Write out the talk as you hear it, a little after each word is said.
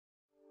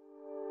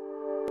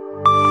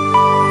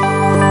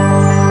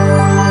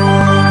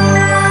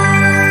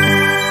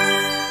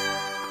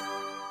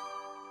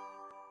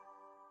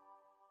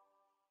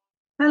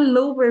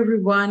Hello,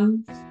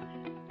 everyone.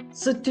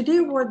 So today,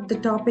 what the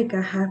topic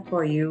I have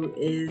for you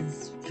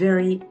is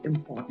very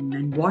important,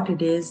 and what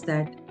it is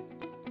that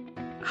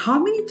how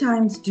many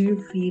times do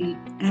you feel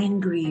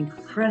angry,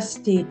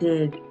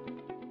 frustrated,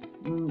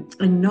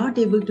 and not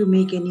able to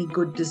make any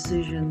good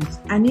decisions?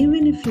 And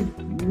even if you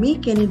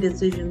make any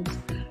decisions,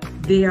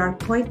 they are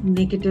quite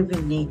negative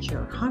in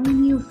nature. How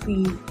many you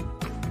feel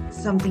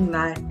something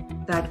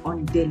like that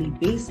on daily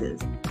basis?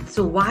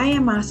 So why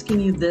I'm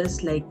asking you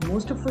this, like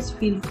most of us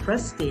feel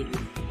frustrated.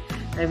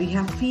 We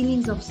have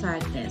feelings of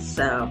sadness,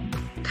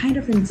 kind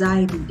of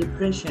anxiety,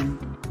 depression,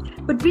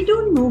 but we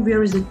don't know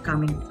where is it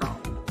coming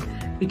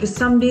from. Because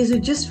some days you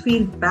just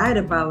feel bad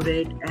about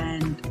it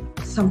and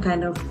some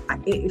kind of,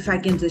 if I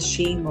can say,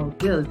 shame or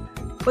guilt.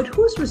 But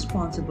who's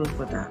responsible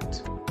for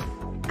that?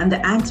 And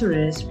the answer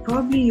is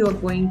probably you're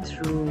going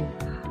through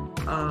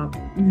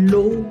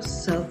low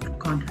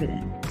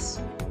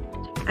self-confidence.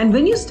 And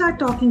when you start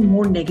talking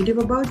more negative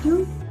about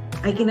you,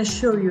 I can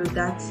assure you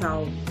that's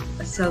how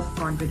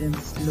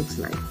self-confidence looks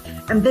like.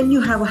 And then you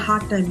have a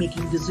hard time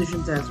making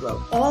decisions as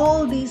well.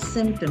 All these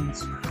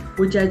symptoms,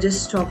 which I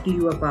just talked to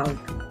you about,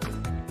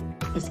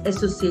 is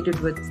associated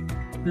with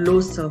low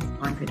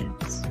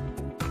self-confidence.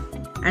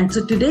 And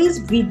so today's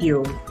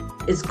video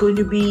is going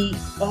to be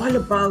all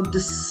about the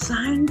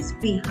science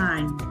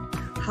behind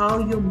how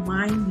your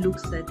mind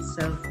looks at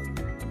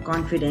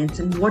self-confidence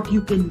and what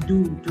you can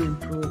do to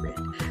improve it.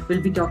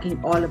 We'll be talking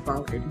all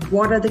about it.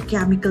 What are the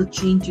chemical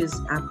changes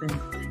happen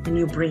in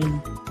your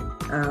brain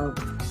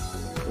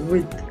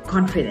with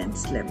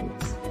confidence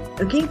levels?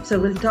 Okay, so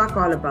we'll talk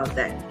all about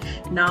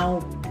that.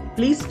 Now,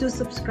 please do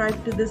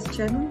subscribe to this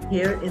channel.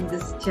 Here in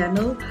this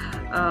channel,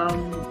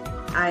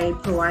 I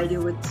provide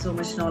you with so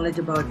much knowledge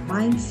about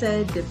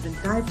mindset, different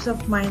types of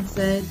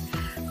mindset,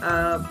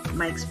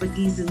 my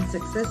expertise in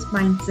success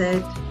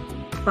mindset,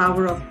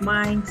 power of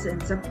minds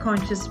and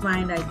subconscious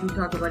mind. I do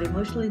talk about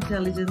emotional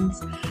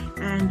intelligence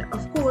and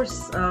of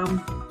course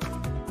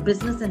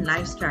business and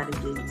life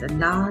strategies, and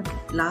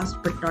last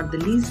but not the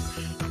least,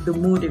 the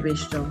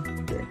motivational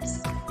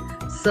tips.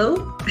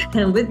 So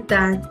with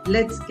that,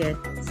 let's get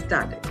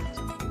started.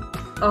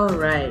 All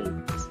right,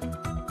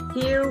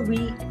 here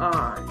we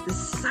are, the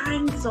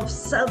science of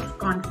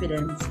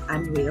self-confidence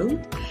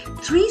unveiled,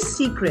 3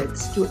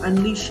 secrets to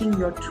unleashing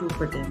your true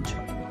potential.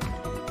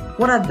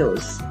 What are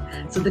those?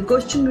 So the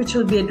question which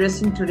we'll be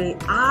addressing today,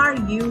 are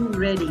you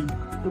ready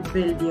to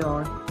build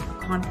your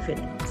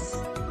confidence?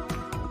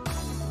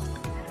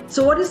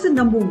 So what is the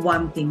number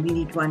one thing we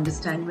need to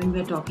understand when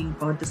we're talking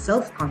about the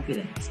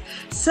self-confidence?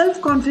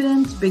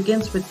 Self-confidence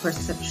begins with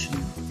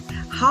perception.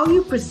 How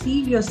you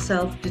perceive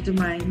yourself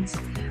determines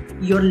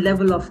your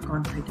level of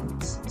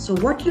confidence. So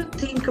what you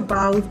think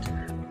about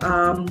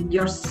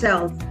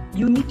yourself,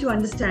 you need to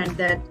understand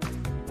that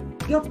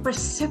your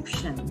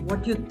perception,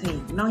 what you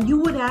think. Now you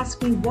would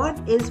ask me, what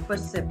is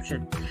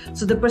perception?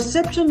 So the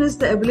perception is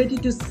the ability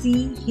to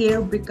see, hear,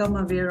 become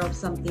aware of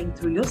something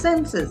through your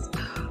senses.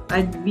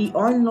 And we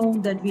all know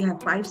that we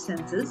have 5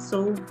 senses,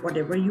 so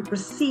whatever you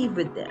perceive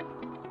with them.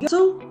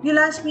 So you'll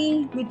ask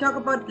me, we talk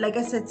about, like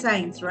I said,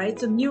 science, right?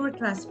 So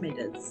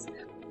neurotransmitters.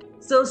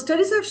 So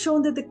studies have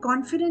shown that the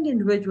confident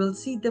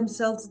individuals see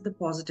themselves in the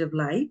positive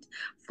light,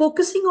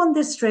 focusing on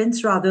their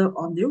strengths rather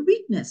on their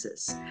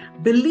weaknesses.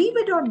 Believe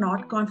it or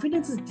not,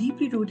 confidence is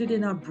deeply rooted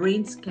in our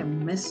brain's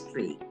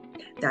chemistry.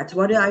 That's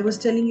what I was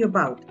telling you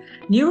about.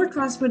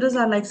 Neurotransmitters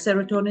are like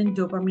serotonin,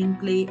 dopamine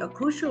play a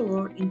crucial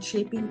role in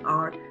shaping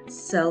our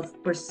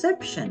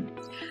self-perception.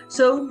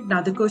 So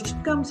now the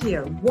question comes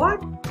here,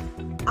 what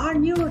are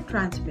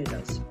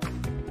neurotransmitters?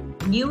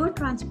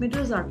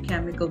 Neurotransmitters are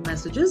chemical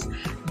messages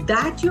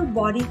that your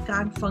body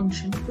can't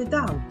function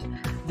without.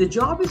 The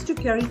job is to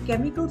carry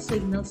chemical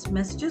signals,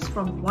 messages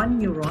from one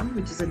neuron,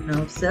 which is a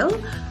nerve cell,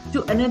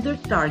 to another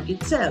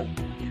target cell.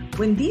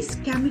 When these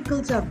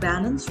chemicals are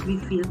balanced, we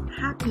feel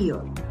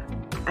happier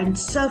and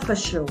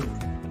self-assured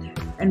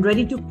and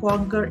ready to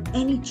conquer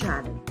any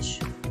challenge.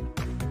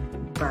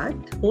 But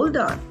hold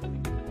on.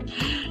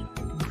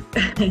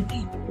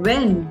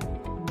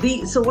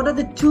 So what are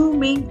the 2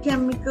 main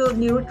chemical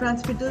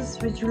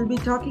neurotransmitters which we'll be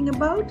talking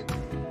about?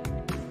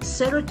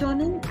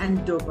 Serotonin and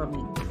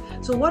dopamine.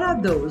 So what are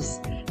those?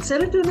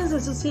 Serotonin is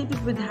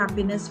associated with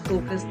happiness,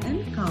 focus,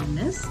 and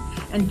calmness,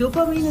 and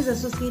dopamine is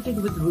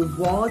associated with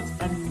rewards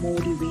and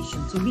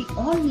motivation. So we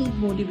all need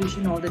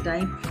motivation all the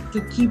time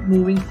to keep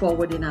moving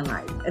forward in our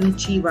life and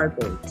achieve our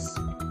goals.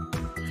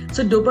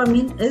 So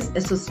dopamine is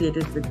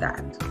associated with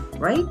that,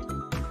 right?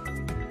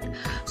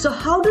 So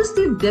how does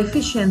the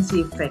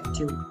deficiency affect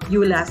you?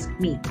 You will ask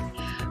me.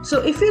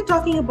 So if we're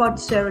talking about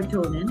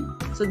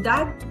serotonin, so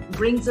that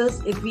brings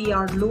us, if we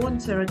are low on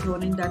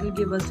serotonin, that will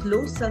give us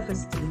low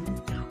self-esteem,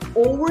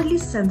 overly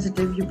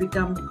sensitive. You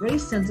become very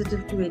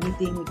sensitive to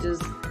anything which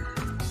is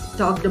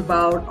talked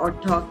about or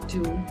talked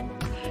to.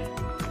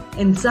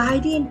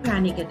 Anxiety and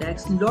panic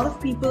attacks. A lot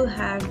of people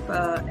have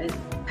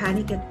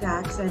panic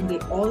attacks and they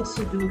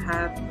also do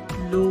have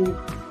low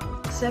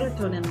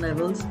serotonin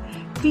levels.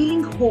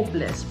 feeling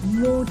hopeless,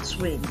 mood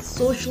swings,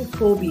 social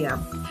phobia.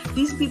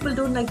 These people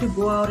don't like to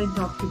go out and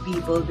talk to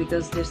people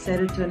because their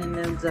serotonin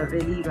levels are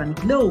really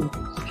running low.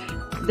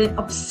 Then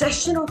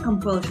obsession or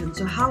compulsion.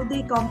 So how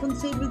they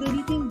compensate with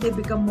anything, they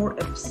become more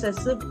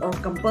obsessive or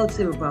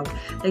compulsive about.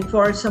 Like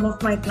for some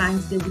of my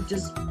clients, they would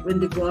just, when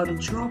they go out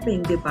and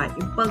shopping, they buy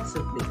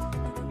impulsively.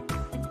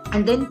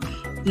 And then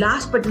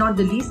last but not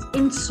the least,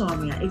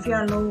 insomnia, if you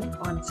are low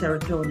on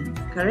serotonin,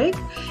 correct?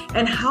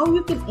 And how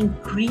you can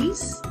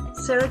increase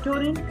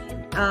serotonin,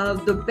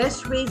 the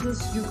best ways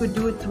is you could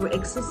do it through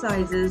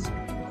exercises,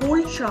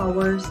 cold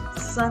showers,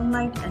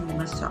 sunlight, and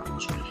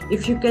massage.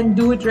 If you can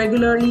do it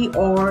regularly,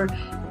 or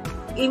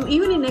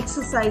even in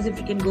exercise, if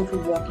you can go for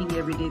walking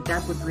every day,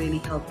 that would really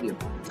help you.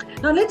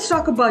 Now let's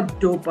talk about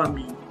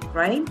dopamine,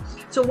 right?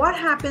 So what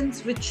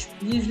happens, which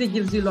usually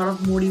gives you a lot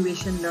of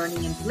motivation,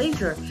 learning, and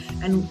pleasure,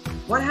 and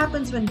what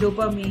happens when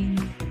dopamine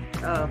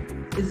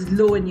is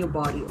low in your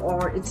body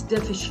or it's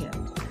deficient?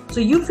 So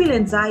you feel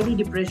anxiety,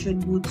 depression,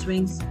 mood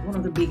swings, one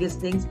of the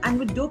biggest things. And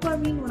with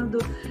dopamine, one of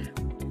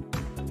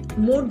the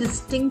more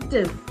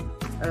distinctive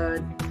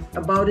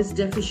about its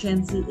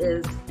deficiency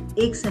is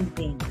aches and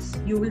pains.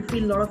 You will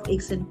feel a lot of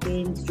aches and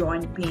pains,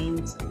 joint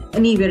pains,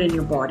 anywhere in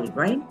your body,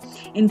 right?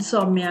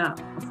 Insomnia,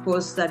 of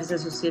course, that is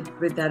associated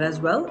with that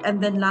as well.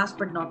 And then last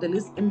but not the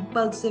least,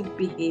 impulsive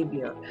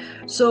behavior.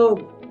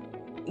 So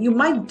you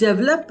might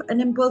develop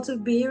an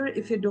impulsive behavior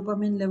if your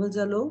dopamine levels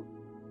are low,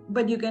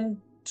 but you can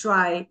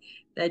try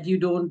that you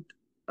don't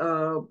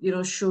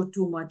show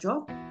too much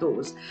of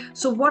those.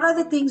 So what are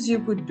the things you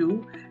could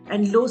do?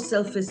 And low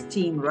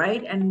self-esteem,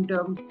 right? And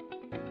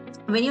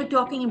when you're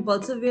talking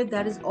impulsive behavior,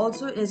 that is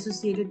also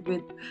associated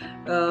with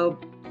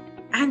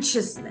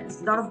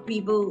anxiousness. A lot of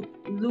people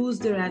lose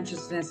their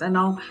anxiousness, and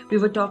now we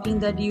were talking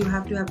that you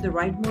have to have the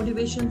right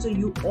motivation, so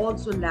you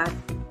also lack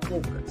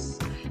focus.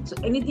 So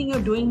anything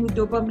you're doing with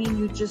dopamine,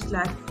 you just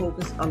lack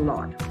focus a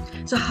lot.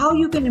 So how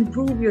you can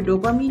improve your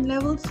dopamine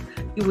levels,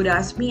 you would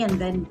ask me, and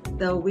then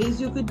the ways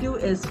you could do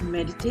is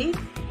meditate.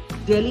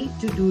 Daily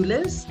to-do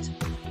list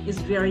is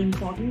very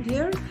important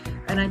here,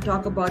 and I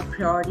talk about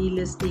priority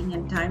listing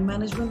and time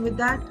management with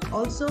that.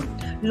 Also,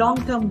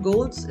 long-term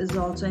goals is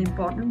also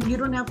important. You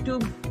don't have to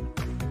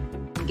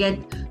get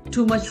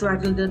too much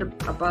rattled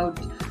about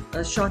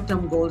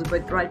short-term goals,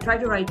 but try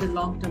to write the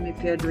long-term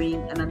if you're doing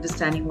and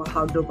understanding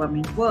how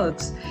dopamine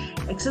works.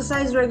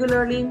 Exercise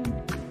regularly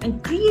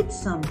and create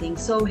something.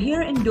 So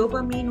here in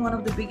dopamine, one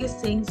of the biggest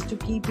things to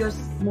keep your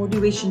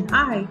motivation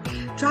high,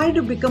 try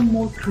to become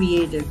more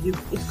creative.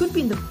 It could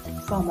be in the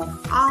form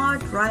of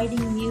art,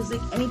 writing,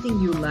 music, anything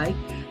you like.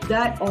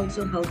 That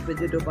also helps with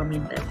your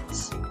dopamine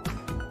levels.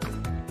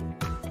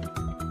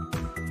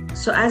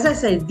 So as I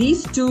said,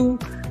 these two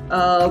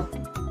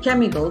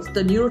chemicals,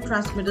 the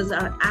neurotransmitters,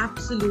 are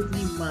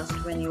absolutely must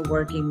when you're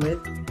working with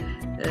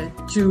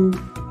to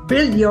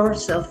build your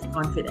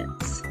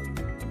self-confidence.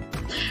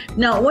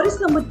 Now, what is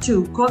number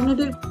 2?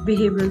 Cognitive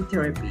behavioral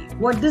therapy.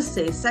 What this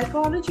says,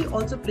 psychology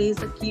also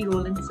plays a key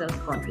role in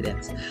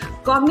self-confidence.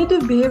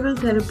 Cognitive behavioral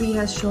therapy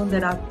has shown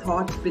that our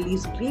thoughts,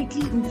 beliefs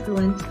greatly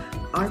influence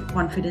our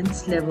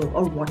confidence level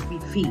or what we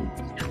feel.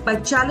 By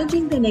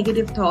challenging the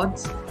negative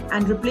thoughts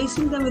and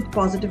replacing them with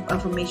positive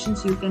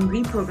affirmations, you can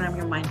reprogram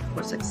your mind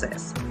for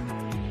success.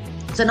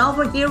 So now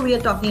over here, we are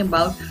talking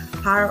about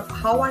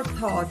how our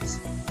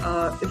thoughts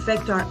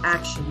affect our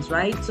actions,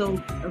 right? So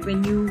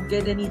when you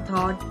get any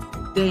thought,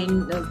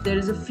 then there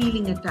is a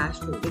feeling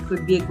attached to it. It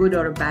could be a good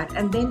or a bad,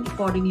 and then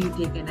accordingly you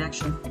take an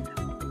action.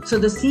 So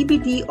the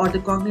CBT, or the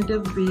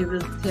cognitive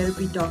behavioral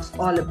therapy, talks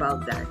all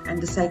about that.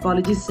 And the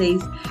psychology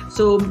says,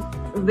 so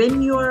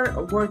when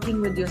you're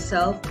working with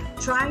yourself,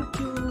 try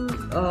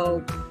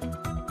to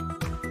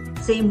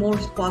say more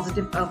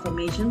positive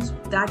affirmations.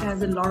 That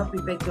has a lot of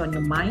effect on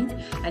your mind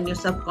and your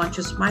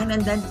subconscious mind,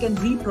 and that can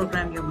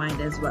reprogram your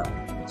mind as well.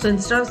 So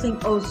instead of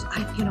saying, oh,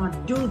 I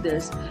cannot do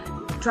this,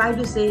 try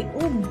to say,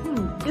 oh,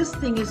 this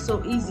thing is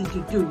so easy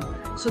to do.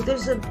 So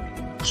there's a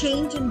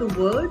change in the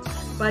words,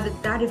 but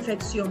that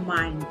affects your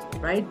mind,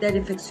 right? That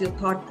affects your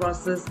thought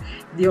process,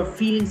 your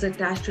feelings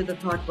attached to the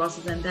thought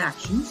process, and the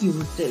actions you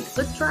would take.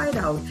 So try it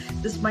out.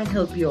 This might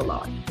help you a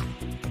lot.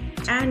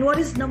 And what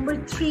is number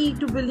 3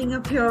 to building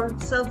up your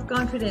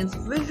self-confidence?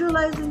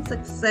 Visualizing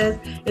success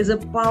is a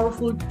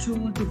powerful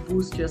tool to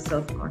boost your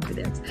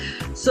self-confidence.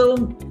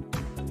 So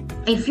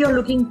if you're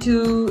looking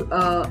to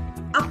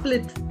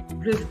uplift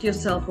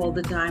yourself all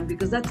the time,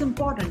 because that's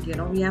important,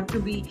 we have to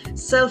be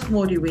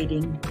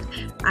self-motivating.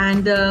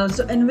 And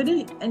so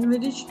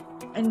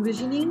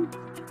envisioning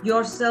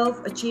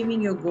yourself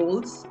achieving your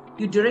goals,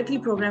 you directly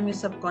program your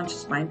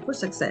subconscious mind for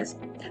success.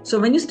 So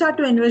when you start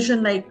to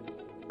envision, like,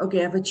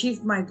 okay, I've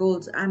achieved my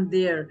goals, I'm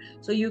there.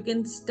 So you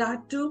can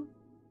start to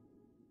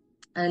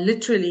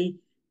literally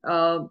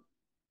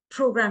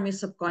program your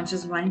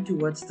subconscious mind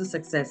towards the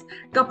success.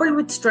 Coupled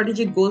with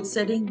strategic goal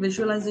setting,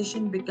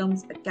 visualization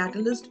becomes a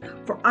catalyst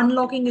for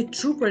unlocking your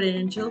true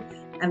potential,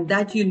 and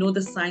that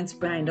the science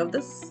behind of the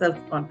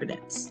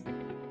self-confidence.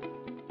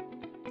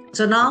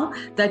 So now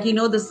that you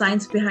know the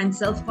science behind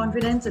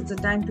self-confidence, it's a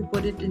time to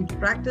put it into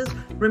practice.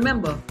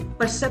 Remember,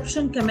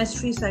 perception,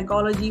 chemistry,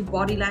 psychology,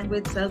 body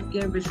language,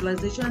 self-care,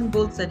 visualization, and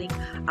goal setting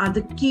are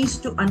the keys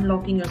to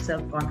unlocking your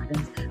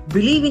self-confidence.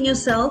 Believe in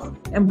yourself,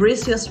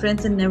 embrace your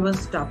strengths, and never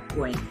stop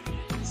growing.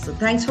 So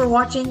thanks for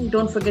watching.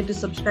 Don't forget to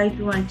subscribe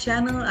to my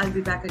channel. I'll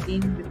be back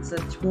again with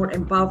such more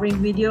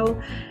empowering video,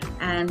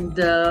 and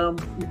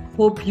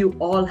hope you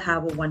all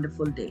have a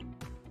wonderful day.